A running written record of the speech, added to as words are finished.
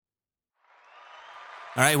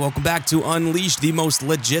All right, welcome back to Unleash, the most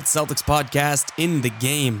legit Celtics podcast in the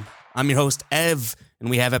game. I'm your host, Ev, and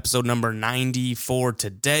we have episode number 94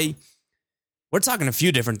 today. We're talking a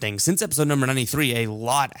few different things. Since episode number 93, a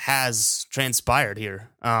lot has transpired here,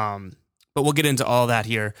 but we'll get into all that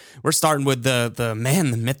here. We're starting with the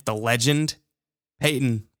man, the myth, the legend,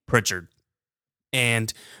 Payton Pritchard.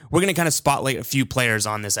 And we're going to kind of spotlight a few players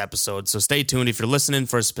on this episode, so stay tuned if you're listening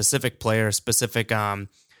for a specific player, a specific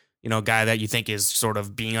guy that you think is sort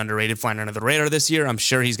of being underrated, flying under the radar this year. I'm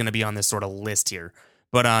sure he's going to be on this sort of list here.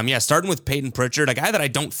 But starting with Payton Pritchard, a guy that I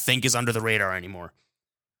don't think is under the radar anymore.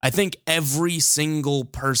 I think every single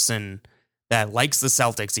person that likes the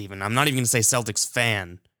Celtics even, I'm not even going to say Celtics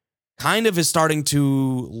fan, kind of is starting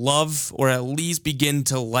to love or at least begin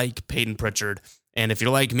to like Payton Pritchard. And if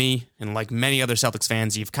you're like me and like many other Celtics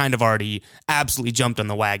fans, you've kind of already absolutely jumped on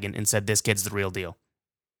the wagon and said this kid's the real deal.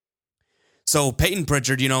 So Payton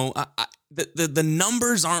Pritchard, the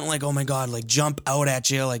numbers aren't like, oh my God, like jump out at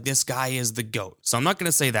you, like this guy is the GOAT. So I'm not going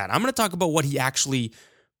to say that. I'm going to talk about what he actually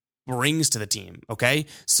brings to the team, okay?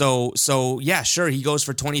 So yeah, sure, he goes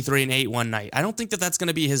for 23 and 8 one night. I don't think that that's going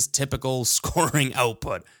to be his typical scoring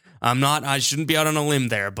output. I shouldn't be out on a limb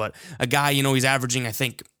there, but a guy, he's averaging, I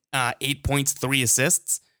think, 8 points, 3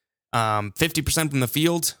 assists, 50% from the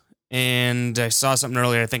field. And I saw something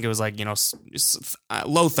earlier. I think it was like, low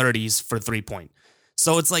 30s for 3-point.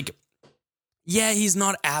 So it's like, yeah, he's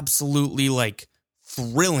not absolutely like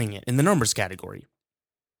thrilling it in the numbers category.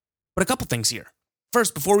 But a couple things here.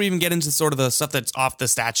 First, before we even get into sort of the stuff that's off the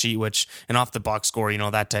stat sheet, and off the box score,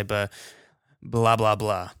 that type of blah, blah,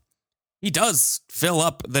 blah. He does fill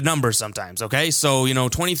up the numbers sometimes, okay? So,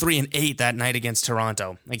 23 and 8 that night against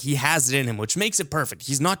Toronto. Like, he has it in him, which makes it perfect.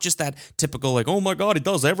 He's not just that typical, like, oh my God, he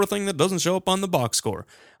does everything that doesn't show up on the box score.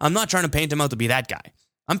 I'm not trying to paint him out to be that guy.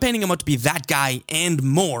 I'm painting him out to be that guy and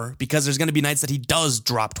more, because there's going to be nights that he does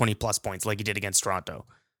drop 20-plus points like he did against Toronto.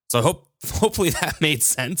 So hopefully that made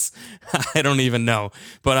sense. I don't even know.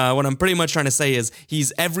 But what I'm pretty much trying to say is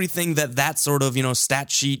he's everything that sort of,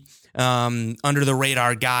 stat sheet under the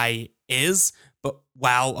radar guy is, but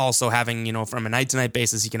while also having, from a night-to-night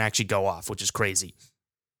basis, he can actually go off, which is crazy.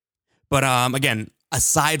 But again,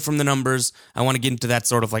 aside from the numbers, I want to get into that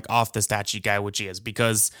sort of like off the stat sheet guy, which he is,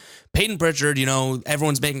 because Payton Pritchard,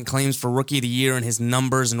 everyone's making claims for rookie of the year and his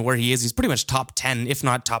numbers and where he is. He's pretty much top 10, if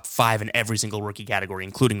not top 5 in every single rookie category,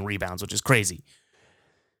 including rebounds, which is crazy.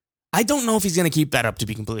 I don't know if he's going to keep that up, to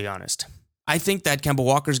be completely honest. I think that Kemba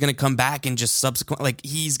Walker's going to come back and just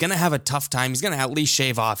he's going to have a tough time. He's going to at least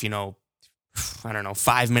shave off,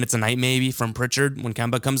 5 minutes a night maybe from Pritchard when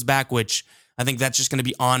Kemba comes back, which I think that's just going to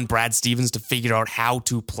be on Brad Stevens to figure out how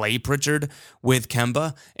to play Pritchard with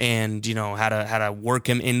Kemba and, how to work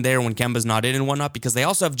him in there when Kemba's not in and whatnot, because they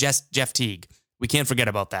also have Jeff Teague. We can't forget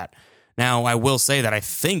about that. Now, I will say that I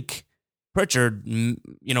think Pritchard,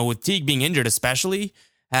 with Teague being injured especially,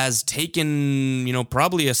 has taken,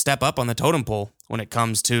 probably a step up on the totem pole when it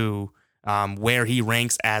comes to where he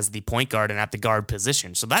ranks as the point guard and at the guard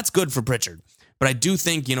position. So that's good for Pritchard. But I do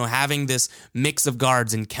think, having this mix of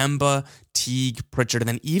guards in Kemba, Teague, Pritchard, and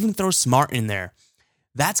then even throw Smart in there,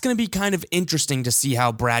 that's going to be kind of interesting to see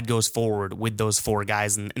how Brad goes forward with those 4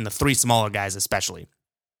 guys and the 3 smaller guys especially.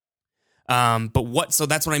 So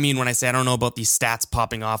that's what I mean when I say I don't know about these stats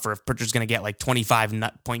popping off or if Pritchard's going to get like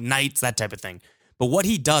 25-point nights, that type of thing. But what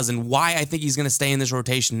he does and why I think he's going to stay in this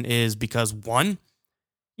rotation is because, one,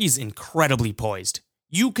 he's incredibly poised.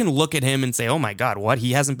 You can look at him and say, oh my God, what?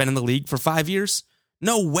 He hasn't been in the league for 5 years?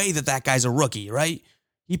 No way that guy's a rookie, right?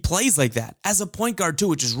 He plays like that as a point guard too,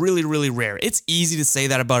 which is really, really rare. It's easy to say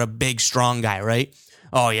that about a big, strong guy, right?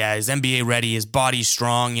 Oh yeah, he's NBA ready, his body's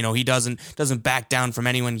strong, he doesn't back down from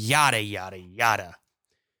anyone, yada, yada, yada.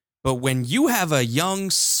 But when you have a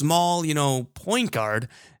young, small, point guard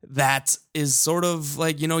that is sort of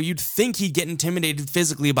like, you'd think he'd get intimidated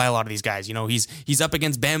physically by a lot of these guys. He's up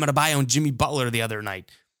against Bam Adebayo and Jimmy Butler the other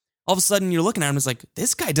night. All of a sudden, you're looking at him, it's like,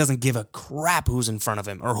 this guy doesn't give a crap who's in front of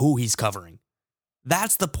him or who he's covering.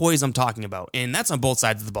 That's the poise I'm talking about, and that's on both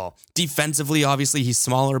sides of the ball. Defensively, obviously, he's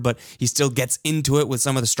smaller, but he still gets into it with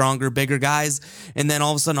some of the stronger, bigger guys. And then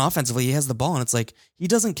all of a sudden, offensively, he has the ball, and it's like he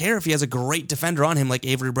doesn't care if he has a great defender on him like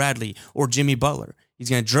Avery Bradley or Jimmy Butler. He's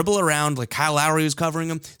going to dribble around like Kyle Lowry was covering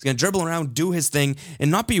him. He's going to dribble around, do his thing,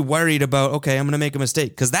 and not be worried about, okay, I'm going to make a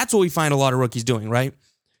mistake, because that's what we find a lot of rookies doing, right?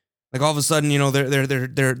 Like all of a sudden,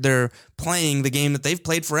 they're playing the game that they've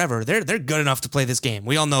played forever. They're good enough to play this game.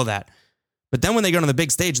 We all know that. But then when they go on the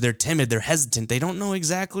big stage, they're timid, they're hesitant, they don't know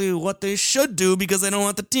exactly what they should do because they don't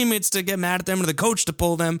want the teammates to get mad at them or the coach to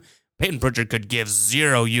pull them. Payton Pritchard could give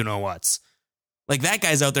zero you-know-whats. Like, that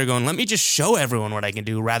guy's out there going, let me just show everyone what I can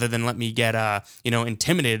do rather than let me get,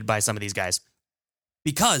 intimidated by some of these guys.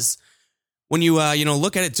 Because when you,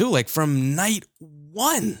 look at it too, like from night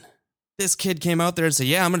one, this kid came out there and said,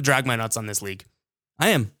 yeah, I'm going to drag my nuts on this league. I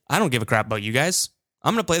am. I don't give a crap about you guys.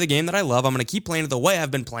 I'm going to play the game that I love. I'm going to keep playing it the way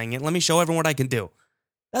I've been playing it. Let me show everyone what I can do.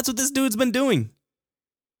 That's what this dude's been doing.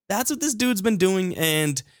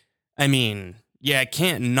 And I mean, yeah, I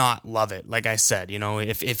can't not love it. Like I said,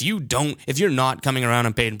 if you're not coming around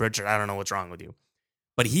on Payton Pritchard, I don't know what's wrong with you.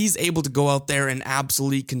 But he's able to go out there and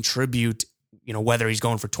absolutely contribute, whether he's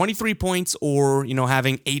going for 23 points or,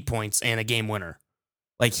 having 8 points and a game winner.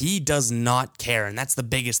 Like, he does not care, and that's the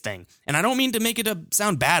biggest thing. And I don't mean to make it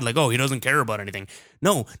sound bad, like, oh, he doesn't care about anything.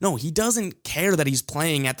 No, he doesn't care that he's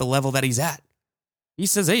playing at the level that he's at. He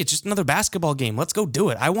says, hey, it's just another basketball game. Let's go do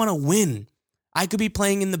it. I want to win. I could be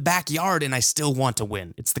playing in the backyard, and I still want to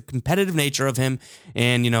win. It's the competitive nature of him,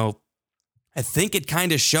 and, I think it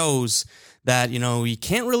kind of shows that, you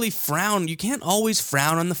can't really frown. You can't always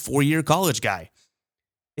frown on the 4-year college guy.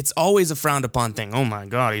 It's always a frowned upon thing. Oh my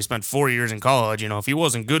God, he spent 4 years in college. If he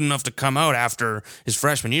wasn't good enough to come out after his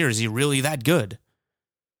freshman year, is he really that good?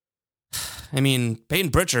 I mean,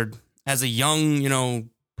 Payton Pritchard, as a young,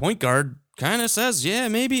 point guard, kind of says, yeah,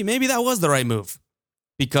 maybe that was the right move.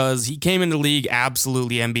 Because he came into the league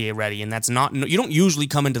absolutely NBA ready, and that's not, you don't usually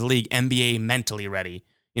come into the league NBA mentally ready.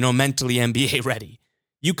 Mentally NBA ready.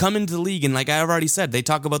 You come into the league, and like I've already said, they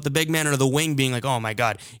talk about the big man or the wing being like, oh my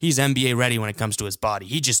God, he's NBA ready when it comes to his body.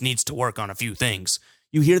 He just needs to work on a few things.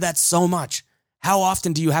 You hear that so much. How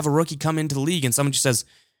often do you have a rookie come into the league and someone just says,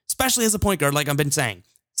 especially as a point guard, like I've been saying,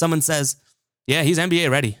 someone says, yeah, he's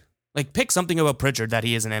NBA ready. Like, pick something about Pritchard that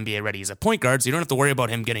he is an NBA ready. He's a point guard, so you don't have to worry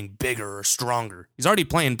about him getting bigger or stronger. He's already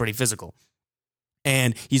playing pretty physical.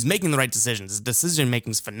 And he's making the right decisions. His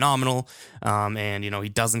decision-making is phenomenal, and, he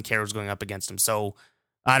doesn't care who's going up against him. So,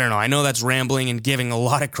 I don't know. I know that's rambling and giving a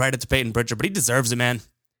lot of credit to Payton Pritchard, but he deserves it, man.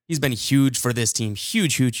 He's been huge for this team.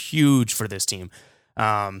 Huge for this team.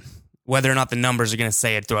 Whether or not the numbers are going to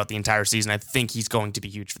say it throughout the entire season, I think he's going to be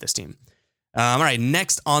huge for this team. All right,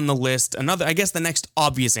 next on the list, the next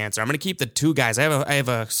obvious answer. I'm going to keep the two guys. I have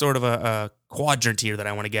a sort of a quadrant here that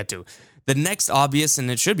I want to get to. The next obvious,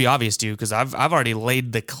 and it should be obvious to you because I've already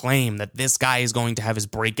laid the claim that this guy is going to have his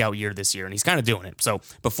breakout year this year, and he's kind of doing it. So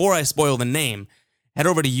before I spoil the name, head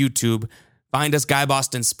over to YouTube, find us, Guy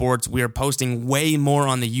Boston Sports. We are posting way more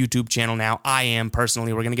on the YouTube channel now. I am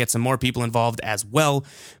personally. We're going to get some more people involved as well.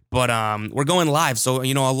 But we're going live. So,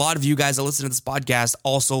 a lot of you guys that listen to this podcast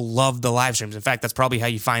also love the live streams. In fact, that's probably how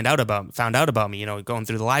you found out about me, going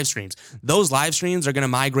through the live streams. Those live streams are going to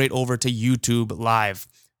migrate over to YouTube Live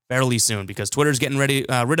fairly soon because Twitter's getting rid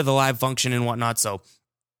of the live function and whatnot. So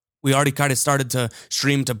we already kind of started to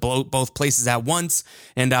stream to both places at once,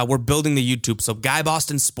 and we're building the YouTube. So Guy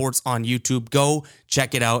Boston Sports on YouTube. Go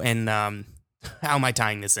check it out, and how am I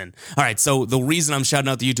tying this in? All right, so the reason I'm shouting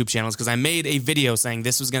out the YouTube channel is because I made a video saying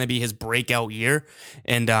this was going to be his breakout year,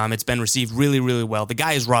 and it's been received really, really well. The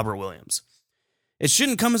guy is Robert Williams. It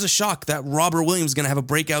shouldn't come as a shock that Robert Williams is going to have a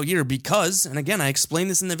breakout year because, and again, I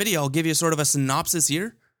explained this in the video, I'll give you sort of a synopsis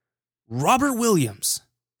here. Robert Williams,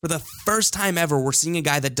 for the first time ever, we're seeing a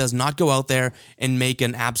guy that does not go out there and make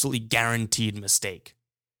an absolutely guaranteed mistake.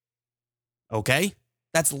 Okay?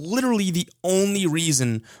 That's literally the only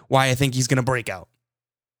reason why I think he's going to break out.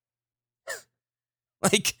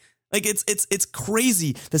 like it's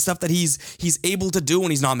crazy the stuff that he's able to do when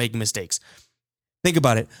he's not making mistakes. Think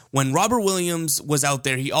about it. When Robert Williams was out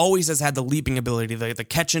there, he always has had the leaping ability, the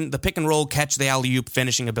catching, the pick and roll catch, the alley-oop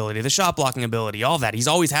finishing ability, the shot blocking ability, all that. He's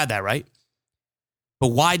always had that, right? But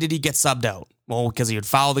why did he get subbed out? Well, because he would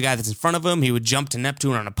foul the guy that's in front of him. He would jump to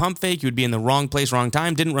Neptune on a pump fake. He would be in the wrong place, wrong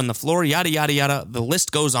time, didn't run the floor, yada, yada, yada. The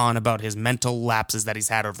list goes on about his mental lapses that he's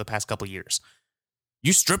had over the past couple of years.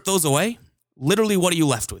 You strip those away, literally what are you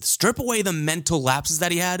left with? Strip away the mental lapses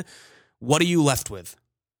that he had, what are you left with?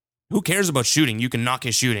 Who cares about shooting? You can knock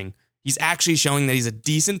his shooting. He's actually showing that he's a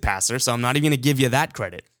decent passer, so I'm not even going to give you that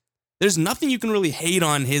credit. There's nothing you can really hate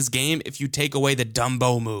on his game if you take away the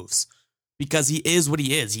Dumbo moves. Because he is what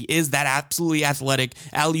he is. He is that absolutely athletic,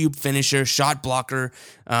 alley-oop finisher, shot blocker,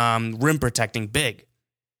 rim protecting big.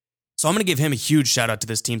 So I'm going to give him a huge shout out to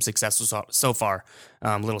this team's success so far.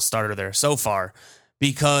 Little starter there so far.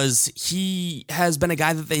 Because he has been a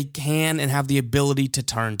guy that they can and have the ability to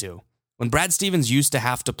turn to. When Brad Stevens used to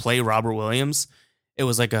have to play Robert Williams, it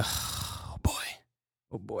was like oh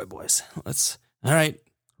boy, boys. All right,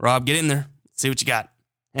 Rob, get in there. Let's see what you got.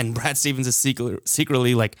 And Brad Stevens is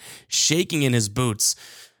secretly like shaking in his boots,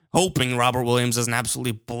 hoping Robert Williams doesn't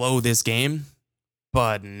absolutely blow this game.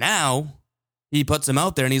 But now He puts him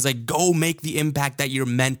out there and he's like, go make the impact that you're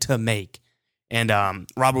meant to make. And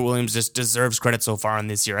Robert Williams just deserves credit so far on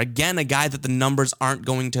this year. Again, a guy that the numbers aren't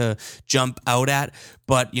going to jump out at.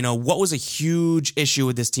 But, what was a huge issue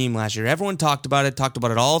with this team last year? Everyone talked about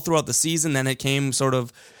it all throughout the season. Then it came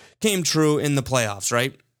true in the playoffs,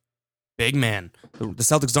 right? Big man. The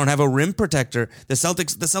Celtics don't have a rim protector. The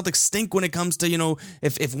Celtics stink when it comes to,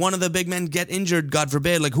 if one of the big men get injured, God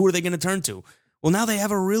forbid, like who are they going to turn to? Well, now they have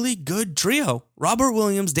a really good trio. Robert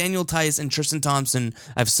Williams, Daniel Tice, and Tristan Thompson,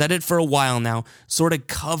 I've said it for a while now, sort of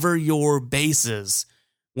cover your bases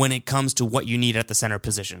when it comes to what you need at the center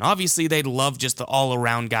position. Obviously, they'd love just the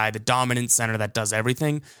all-around guy, the dominant center that does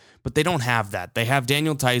everything, but they don't have that. They have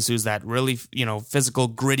Daniel Tice, who's that really, physical,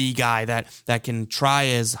 gritty guy that can try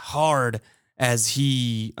as hard as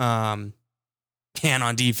he can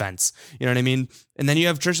on defense. You know what I mean? And then you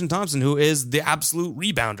have Tristan Thompson, who is the absolute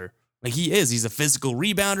rebounder. Like he's a physical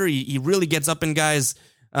rebounder. He really gets up in guys'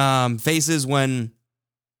 faces when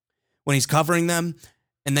he's covering them.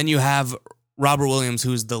 And then you have Robert Williams,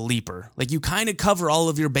 who's the leaper. Like you kind of cover all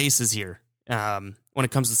of your bases here when it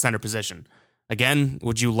comes to center position. Again,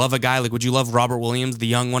 would you love Robert Williams, the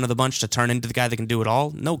young one of the bunch, to turn into the guy that can do it all?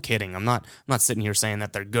 No kidding. I'm not sitting here saying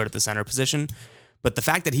that they're good at the center position, but the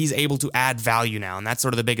fact that he's able to add value now, and that's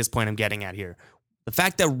sort of the biggest point I'm getting at here. The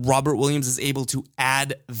fact that Robert Williams is able to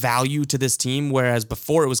add value to this team, whereas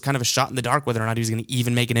before it was kind of a shot in the dark whether or not he was going to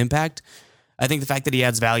even make an impact, I think the fact that he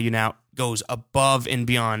adds value now goes above and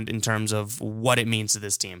beyond in terms of what it means to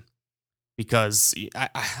this team. Because,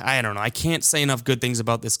 I don't know, I can't say enough good things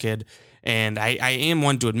about this kid, and I am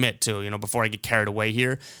one to admit, too, before I get carried away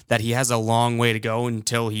here, that he has a long way to go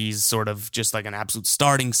until he's sort of just like an absolute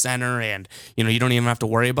starting center, and, you don't even have to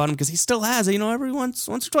worry about him, because he still has, every once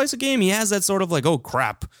or twice a game, he has that sort of like, oh,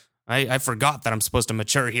 crap, I forgot that I'm supposed to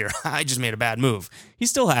mature here. I just made a bad move. He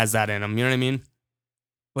still has that in him, you know what I mean?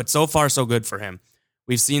 But so far, so good for him.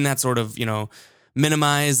 We've seen that sort of,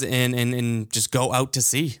 minimize and just go out to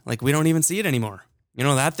sea. Like, we don't even see it anymore.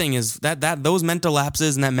 That thing is, that those mental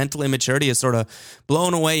lapses and that mental immaturity is sort of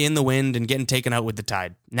blown away in the wind and getting taken out with the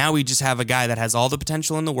tide. Now we just have a guy that has all the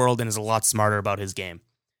potential in the world and is a lot smarter about his game.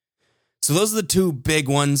 So those are the two big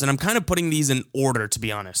ones, and I'm kind of putting these in order, to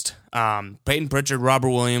be honest. Payton Pritchard, Robert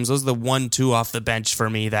Williams, those are the 1-2 off the bench for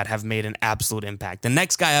me that have made an absolute impact. The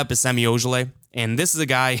next guy up is Semi Ojeleye, and this is a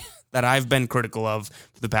guy that I've been critical of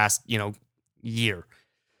for the past, year.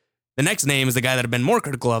 The next name is the guy that I've been more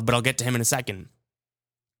critical of, but I'll get to him in a second.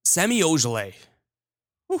 Semi Ojeleye.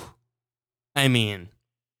 I mean,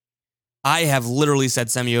 I have literally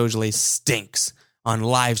said Semi Ojeleye stinks on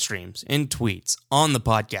live streams, in tweets, on the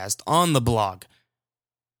podcast, on the blog.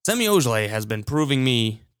 Semi Ojeleye has been proving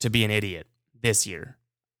me to be an idiot this year.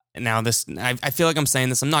 Now, I feel like I'm saying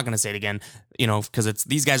this. I'm not going to say it again, because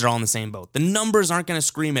these guys are all in the same boat. The numbers aren't going to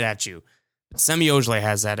scream it at you. But Semi Ojeleye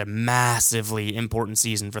has had a massively important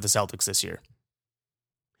season for the Celtics this year.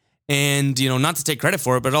 And, not to take credit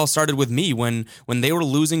for it, but it all started with me when they were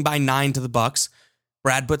losing by 9 to the Bucks.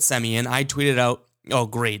 Brad put Semi in. I tweeted out, oh,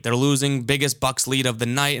 great, they're losing, biggest Bucks lead of the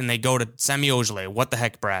night, and they go to Semi Ojeleye. What the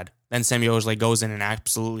heck, Brad? Then Semi Ojeleye goes in and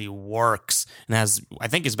absolutely works and has, I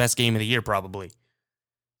think, his best game of the year probably.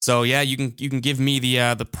 So yeah, you can give me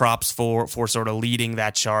the props for sort of leading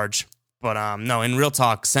that charge. But no, in real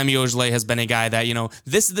talk, Semi Ojeleye has been a guy that,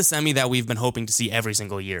 this is the Semi that we've been hoping to see every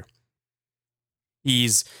single year.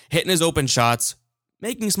 He's hitting his open shots,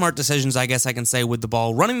 making smart decisions, I guess I can say, with the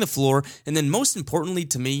ball, running the floor, and then most importantly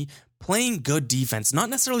to me, playing good defense.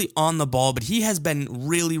 Not necessarily on the ball, but he has been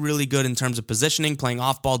really, really good in terms of positioning, playing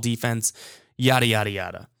off-ball defense, yada, yada,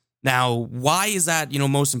 yada. Now, why is that,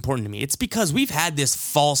 most important to me? It's because we've had this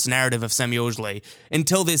false narrative of Semi Ojeleye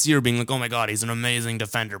until this year being like, oh my God, he's an amazing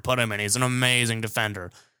defender. Put him in. He's an amazing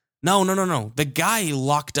defender. No. The guy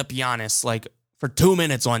locked up Giannis for 2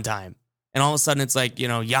 minutes one time. And all of a sudden it's like,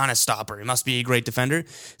 Giannis stopper. He must be a great defender.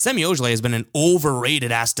 Semi Ojeleye has been an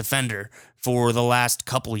overrated-ass defender for the last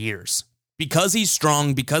couple years. Because he's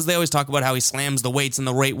strong, because they always talk about how he slams the weights in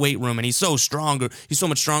the right weight room, and he's so strong, he's so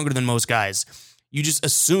much stronger than most guys. You just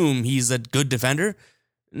assume he's a good defender?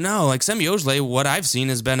 No, Semi Ojeleye, what I've seen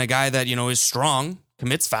has been a guy that, is strong,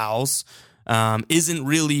 commits fouls, isn't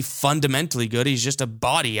really fundamentally good. He's just a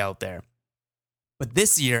body out there. But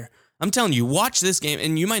this year, I'm telling you, watch this game,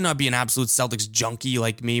 and you might not be an absolute Celtics junkie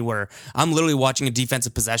like me, where I'm literally watching a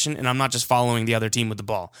defensive possession, and I'm not just following the other team with the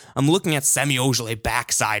ball. I'm looking at Semi Ojeleye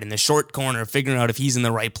backside in the short corner, figuring out if he's in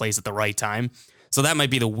the right place at the right time. So that might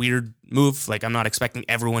be the weird move. I'm not expecting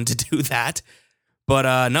everyone to do that.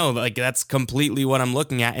 But no, like that's completely what I'm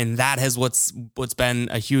looking at, and that has what's been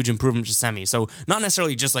a huge improvement to Semi. So not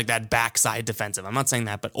necessarily just like that backside defensive. I'm not saying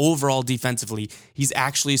that, but overall defensively, he's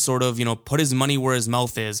actually sort of, put his money where his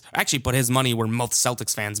mouth is. Actually, put his money where most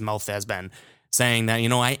Celtics fans' mouth has been, saying that,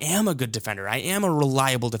 I am a good defender. I am a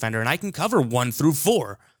reliable defender, and I can cover 1 through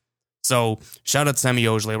 4. So shout out to Semi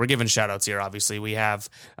Ojeleye. We're giving shout outs here, obviously. We have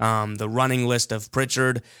the running list of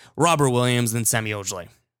Pritchard, Robert Williams, and Semi Ojeleye.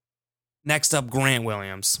 Next up, Grant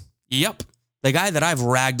Williams. Yep, the guy that I've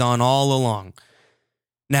ragged on all along.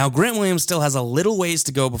 Now, Grant Williams still has a little ways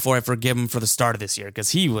to go before I forgive him for the start of this year,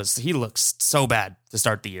 because he looks so bad to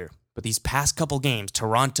start the year. But these past couple games,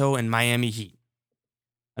 Toronto and Miami Heat.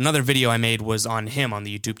 Another video I made was on him on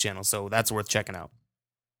the YouTube channel, so that's worth checking out.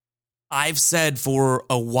 I've said for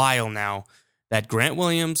a while now that Grant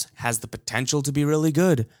Williams has the potential to be really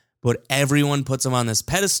good, but everyone puts him on this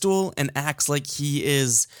pedestal and acts like he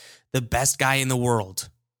is the best guy in the world.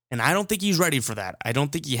 And I don't think he's ready for that. I don't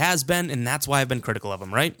think he has been, and that's why I've been critical of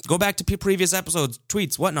him, right? Go back to previous episodes,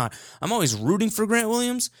 tweets, whatnot. I'm always rooting for Grant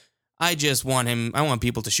Williams. I just want I want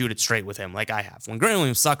people to shoot it straight with him like I have. When Grant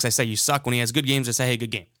Williams sucks, I say you suck. When he has good games, I say, hey, good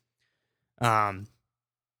game.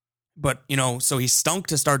 But, so he stunk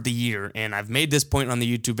to start the year, and I've made this point on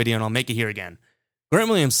the YouTube video, and I'll make it here again. Grant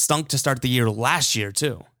Williams stunk to start the year last year,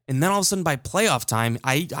 too. And then all of a sudden, by playoff time,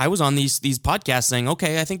 I was on these podcasts saying,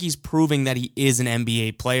 okay, I think he's proving that he is an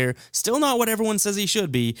NBA player. Still not what everyone says he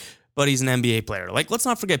should be, but he's an NBA player. Like, let's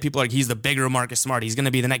not forget, people are like, he's the bigger Marcus Smart. He's going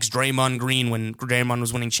to be the next Draymond Green when Draymond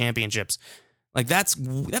was winning championships. Like, that's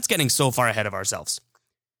getting so far ahead of ourselves.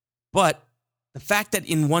 But the fact that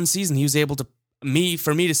in one season he was able to,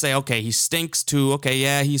 for me to say, okay, he stinks to, okay,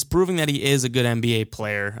 yeah, he's proving that he is a good NBA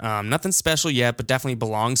player. Nothing special yet, but definitely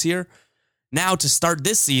belongs here. Now, to start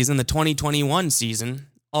this season, the 2021 season,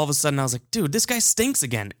 all of a sudden I was like, dude, this guy stinks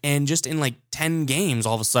again. And just in like 10 games,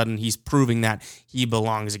 all of a sudden he's proving that he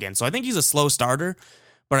belongs again. So I think he's a slow starter,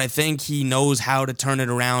 but I think he knows how to turn it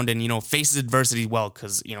around and, faces adversity well.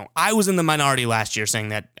 Because, I was in the minority last year saying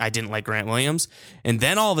that I didn't like Grant Williams. And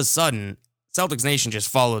then all of a sudden, Celtics Nation just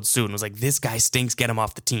followed suit and was like, this guy stinks, get him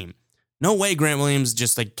off the team. No way Grant Williams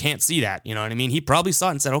just like can't see that. You know what I mean? He probably saw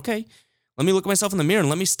it and said, okay, let me look at myself in the mirror and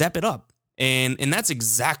let me step it up. And that's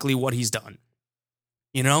exactly what he's done.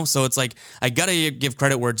 So it's like, I got to give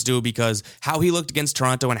credit where it's due, because how he looked against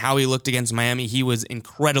Toronto and how he looked against Miami, he was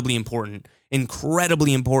incredibly important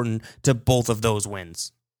to both of those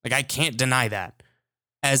wins. Like, I can't deny that.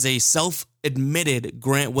 As a self-admitted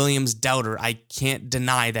Grant Williams doubter, I can't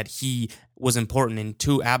deny that he was important in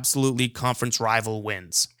 2 absolutely conference rival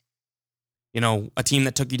wins. A team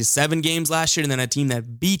that took you to 7 games last year, and then a team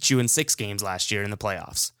that beat you in 6 games last year in the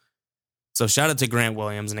playoffs. So shout out to Grant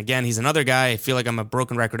Williams. And again, he's another guy. I feel like I'm a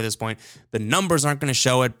broken record at this point. The numbers aren't going to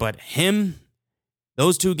show it, but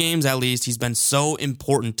those 2 games at least, he's been so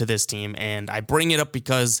important to this team. And I bring it up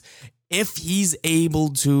because if he's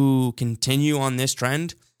able to continue on this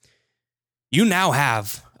trend, you now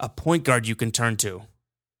have a point guard you can turn to.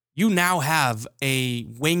 You now have a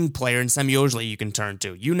wing player in Semi Ojeleye you can turn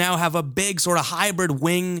to. You now have a big sort of hybrid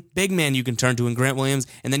wing big man you can turn to in Grant Williams,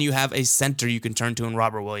 and then you have a center you can turn to in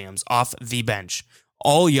Robert Williams off the bench.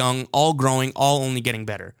 All young, all growing, all only getting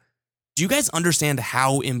better. Do you guys understand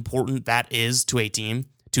how important that is to a team,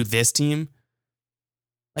 to this team?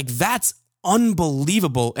 Like, that's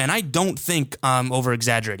unbelievable, and I don't think I'm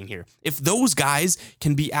over-exaggerating here. If those guys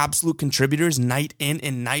can be absolute contributors night in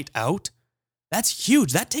and night out, that's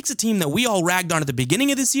huge. That takes a team that we all ragged on at the beginning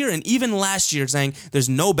of this year and even last year saying there's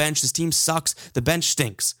no bench, this team sucks, the bench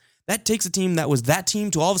stinks. That takes a team that was that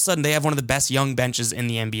team to all of a sudden they have one of the best young benches in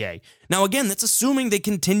the NBA. Now again, that's assuming they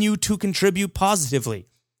continue to contribute positively.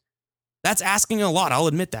 That's asking a lot, I'll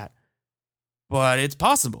admit that. But it's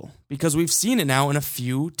possible because we've seen it now in a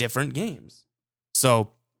few different games.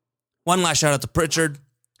 So, one last shout out to Pritchard.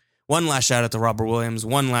 One last shout out to Robert Williams.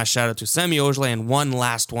 One last shout out to Semi Ojeleye. And one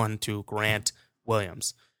last one to Grant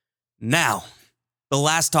Williams. Now, the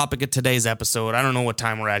last topic of today's episode. I don't know what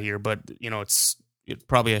time we're at here, but it's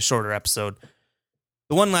probably a shorter episode.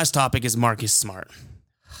 The one last topic is Marcus Smart.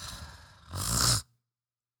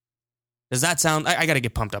 Does that sound... I got to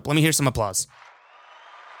get pumped up. Let me hear some applause.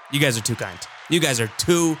 You guys are too kind. You guys are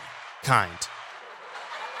too kind.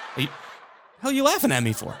 Hell are you laughing at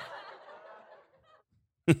me for?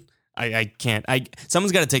 I can't.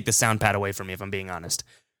 Someone's got to take the sound pad away from me if I'm being honest.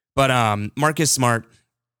 But Marcus Smart,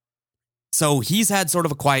 so he's had sort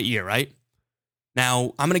of a quiet year, right?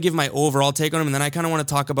 Now, I'm going to give my overall take on him, and then I kind of want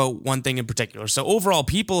to talk about one thing in particular. So overall,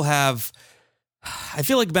 people have I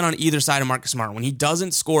feel like I've been on either side of Marcus Smart. When he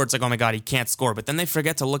doesn't score, it's like, oh my God, he can't score. But then they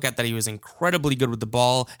forget to look at that he was incredibly good with the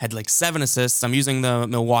ball, had like 7 assists. I'm using the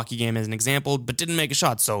Milwaukee game as an example, but didn't make a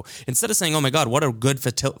shot. So instead of saying, oh my God, what a good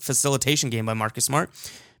facilitation game by Marcus Smart,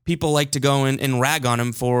 people like to go and rag on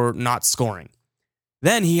him for not scoring.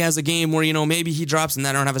 Then he has a game where, maybe he drops, and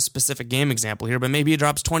I don't have a specific game example here, but maybe he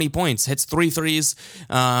drops 20 points, hits 3 threes,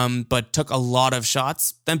 but took a lot of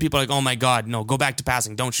shots. Then people are like, oh my God, no, go back to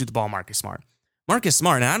passing. Don't shoot the ball, Marcus Smart. Marcus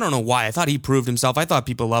Smart, and I don't know why, I thought he proved himself. I thought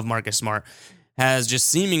people love Marcus Smart, has just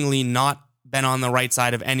seemingly not been on the right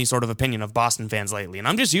side of any sort of opinion of Boston fans lately. And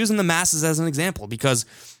I'm just using the masses as an example because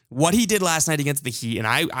what he did last night against the Heat, and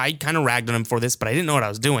I kind of ragged on him for this, but I didn't know what I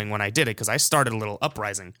was doing when I did it because I started a little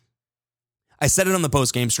uprising. I said it on the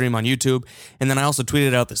post-game stream on YouTube, and then I also tweeted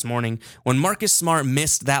it out this morning. When Marcus Smart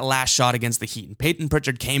missed that last shot against the Heat, and Payton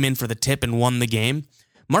Pritchard came in for the tip and won the game,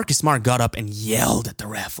 Marcus Smart got up and yelled at the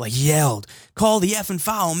ref, call the effing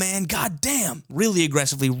foul, man, goddamn, really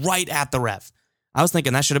aggressively right at the ref. I was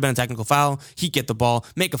thinking that should have been a technical foul. He'd get the ball,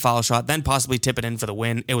 make a foul shot, then possibly tip it in for the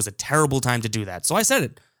win. It was a terrible time to do that. So I said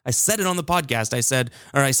it. I said it on the podcast. I said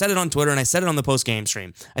it on Twitter, and I said it on the post-game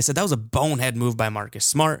stream. I said that was a bonehead move by Marcus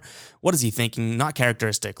Smart. What is he thinking? Not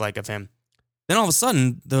characteristic of him. Then all of a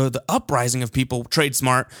sudden, the uprising of people trade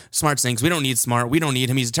Smart. Smart thinks, we don't need Smart. We don't need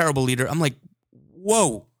him. He's a terrible leader. I'm like,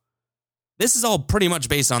 whoa. This is all pretty much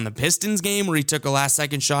based on the Pistons game where he took a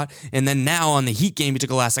last-second shot, and then now on the Heat game, he took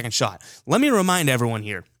a last-second shot. Let me remind everyone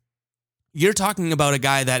here. You're talking about a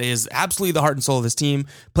guy that is absolutely the heart and soul of this team,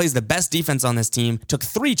 plays the best defense on this team, took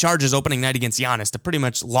 3 charges opening night against Giannis to pretty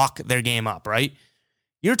much lock their game up, right?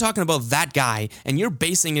 You're talking about that guy, and you're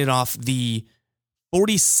basing it off the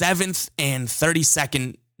 47th and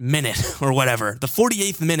 32nd minute or whatever, the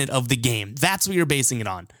 48th minute of the game. That's what you're basing it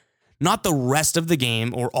on. Not the rest of the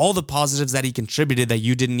game or all the positives that he contributed that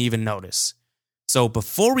you didn't even notice. So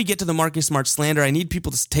before we get to the Marcus Smart slander, I need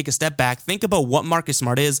people to take a step back, think about what Marcus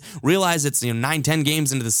Smart is, realize it's 9-10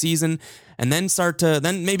 games into the season, and then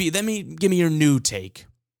give me your new take.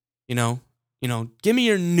 Give me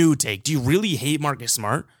your new take. Do you really hate Marcus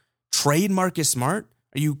Smart? Trade Marcus Smart?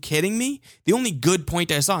 Are you kidding me? The only good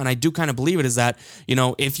point I saw, and I do kind of believe it, is that,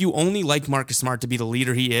 if you only like Marcus Smart to be the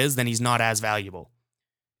leader he is, then he's not as valuable.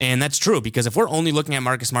 And that's true, because if we're only looking at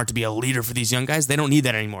Marcus Smart to be a leader for these young guys, they don't need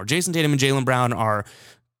that anymore. Jason Tatum and Jaylen Brown are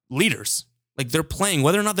leaders. They're playing,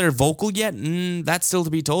 whether or not they're vocal yet, that's still to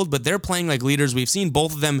be told, but they're playing like leaders. We've seen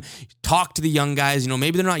both of them talk to the young guys.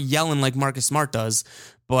 Maybe they're not yelling like Marcus Smart does,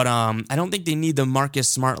 but I don't think they need the Marcus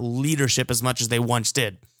Smart leadership as much as they once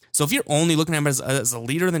did. So if you're only looking at him as a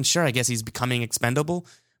leader, then sure, I guess he's becoming expendable.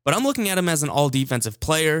 But I'm looking at him as an all-defensive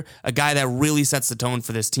player, a guy that really sets the tone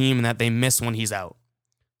for this team and that they miss when he's out.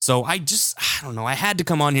 So I don't know. I had to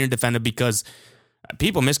come on here and defend him because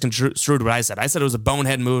people misconstrued what I said. I said it was a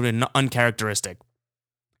bonehead move and uncharacteristic.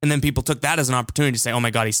 And then people took that as an opportunity to say, oh my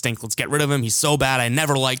God, he stinks. Let's get rid of him. He's so bad. I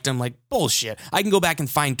never liked him. Like, bullshit. I can go back and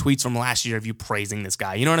find tweets from last year of you praising this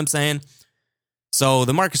guy. You know what I'm saying? So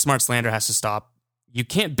the Marcus Smart slander has to stop. You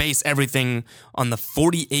can't base everything on the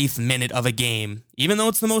 48th minute of a game, even though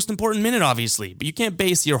it's the most important minute, obviously. But you can't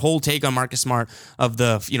base your whole take on Marcus Smart of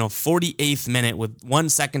the 48th minute with 1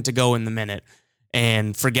 second to go in the minute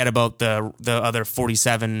and forget about the other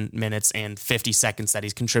 47 minutes and 50 seconds that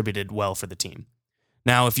he's contributed well for the team.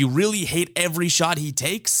 Now, if you really hate every shot he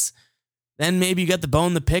takes, then maybe you got the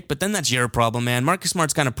bone to pick, but then that's your problem, man. Marcus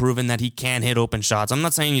Smart's kind of proven that he can hit open shots. I'm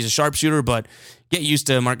not saying he's a sharpshooter, but get used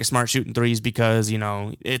to Marcus Smart shooting threes because,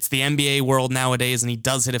 it's the NBA world nowadays, and he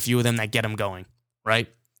does hit a few of them that get him going, right?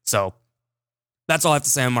 So that's all I have to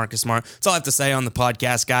say on Marcus Smart. That's all I have to say on the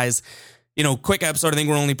podcast, guys. Quick episode. I think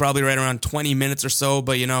we're only probably right around 20 minutes or so,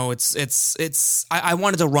 but I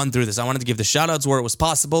wanted to run through this. I wanted to give the shout outs where it was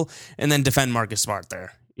possible and then defend Marcus Smart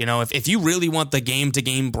there. If you really want the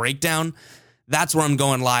game-to-game breakdown, that's where I'm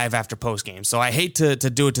going live after post-game. So I hate to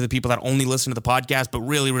do it to the people that only listen to the podcast, but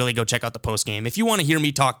really, really go check out the post-game. If you want to hear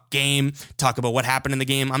me talk about what happened in the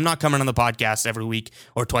game, I'm not coming on the podcast every week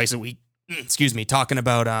or twice a week, talking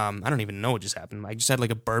about, I don't even know what just happened. I just had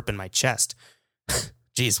like a burp in my chest.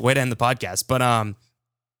 Jeez, way to end the podcast. But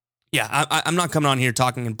I'm not coming on here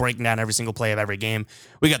talking and breaking down every single play of every game.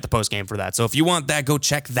 We got the post game for that. So if you want that, go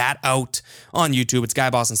check that out on YouTube. It's Guy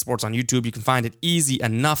Boston Sports on YouTube. You can find it easy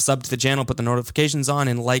enough. Sub to the channel, put the notifications on,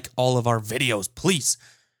 and like all of our videos, please.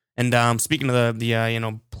 And speaking of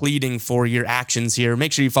the pleading for your actions here,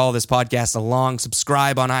 make sure you follow this podcast along,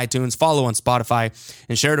 subscribe on iTunes, follow on Spotify,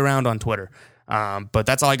 and share it around on Twitter. But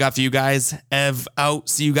that's all I got for you guys. Ev out.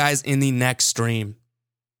 See you guys in the next stream.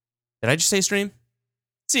 Did I just say stream?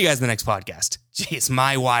 See you guys in the next podcast. Jeez,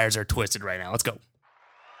 my wires are twisted right now. Let's go.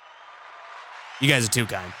 You guys are too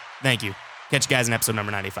kind. Thank you. Catch you guys in episode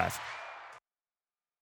number 95.